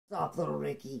What's up, little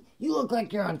Ricky? You look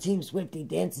like you're on Team Swifty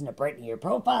dancing to Britney. Your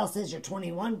profile says you're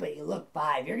 21, but you look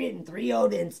 5. You're getting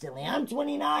 3-0'd instantly. I'm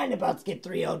 29, about to get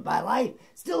 3-0'd by life.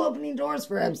 Still opening doors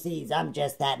for MCs. I'm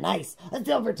just that nice. A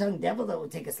silver-tongued devil that will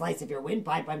take a slice of your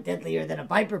windpipe. I'm deadlier than a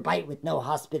viper bite with no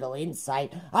hospital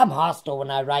insight. I'm hostile when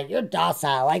I write. You're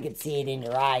docile. I can see it in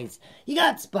your eyes. You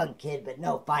got spunk, kid, but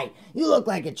no fight. You look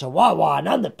like a chihuahua, and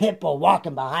I'm the pit bull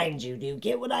walking behind you. Do you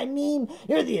get what I mean?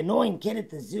 You're the annoying kid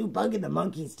at the zoo bugging the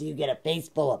monkeys till you get a face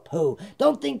full of poo.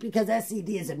 Don't think because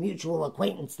SCD is a mutual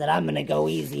acquaintance that I'm gonna go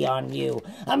easy on you.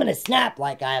 I'm gonna snap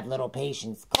like I have little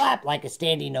patience, clap like a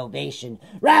standing ovation,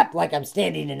 rap like I'm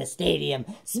standing in a stadium,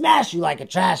 smash you like a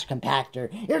trash compactor.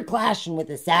 You're clashing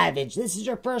with a savage. This is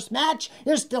your first match?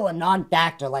 You're still a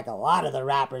non-factor like a lot of the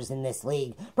rappers in this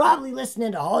league. Probably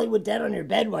listening to Hollywood Dead on your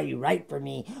bed while you write for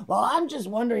me. Well, I'm just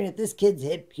wondering if this kid's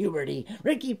hit puberty.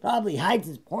 Ricky probably hides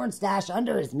his porn stash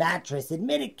under his mattress.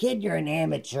 Admit it, kid, you're an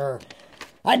amateur.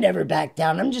 I never back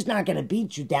down. I'm just not going to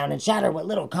beat you down and shatter what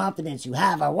little confidence you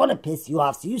have. I want to piss you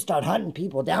off so you start hunting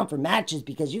people down for matches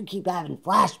because you keep having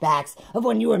flashbacks of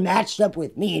when you were matched up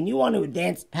with me and you want to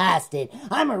dance past it.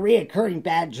 I'm a reoccurring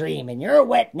bad dream and you're a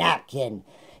wet napkin.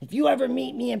 If you ever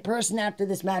meet me in person after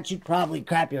this match, you'd probably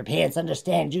crap your pants.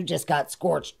 Understand, you just got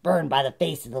scorched, burned by the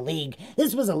face of the league.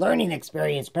 This was a learning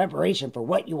experience, preparation for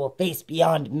what you will face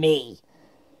beyond me.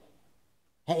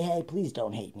 Hey, please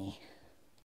don't hate me.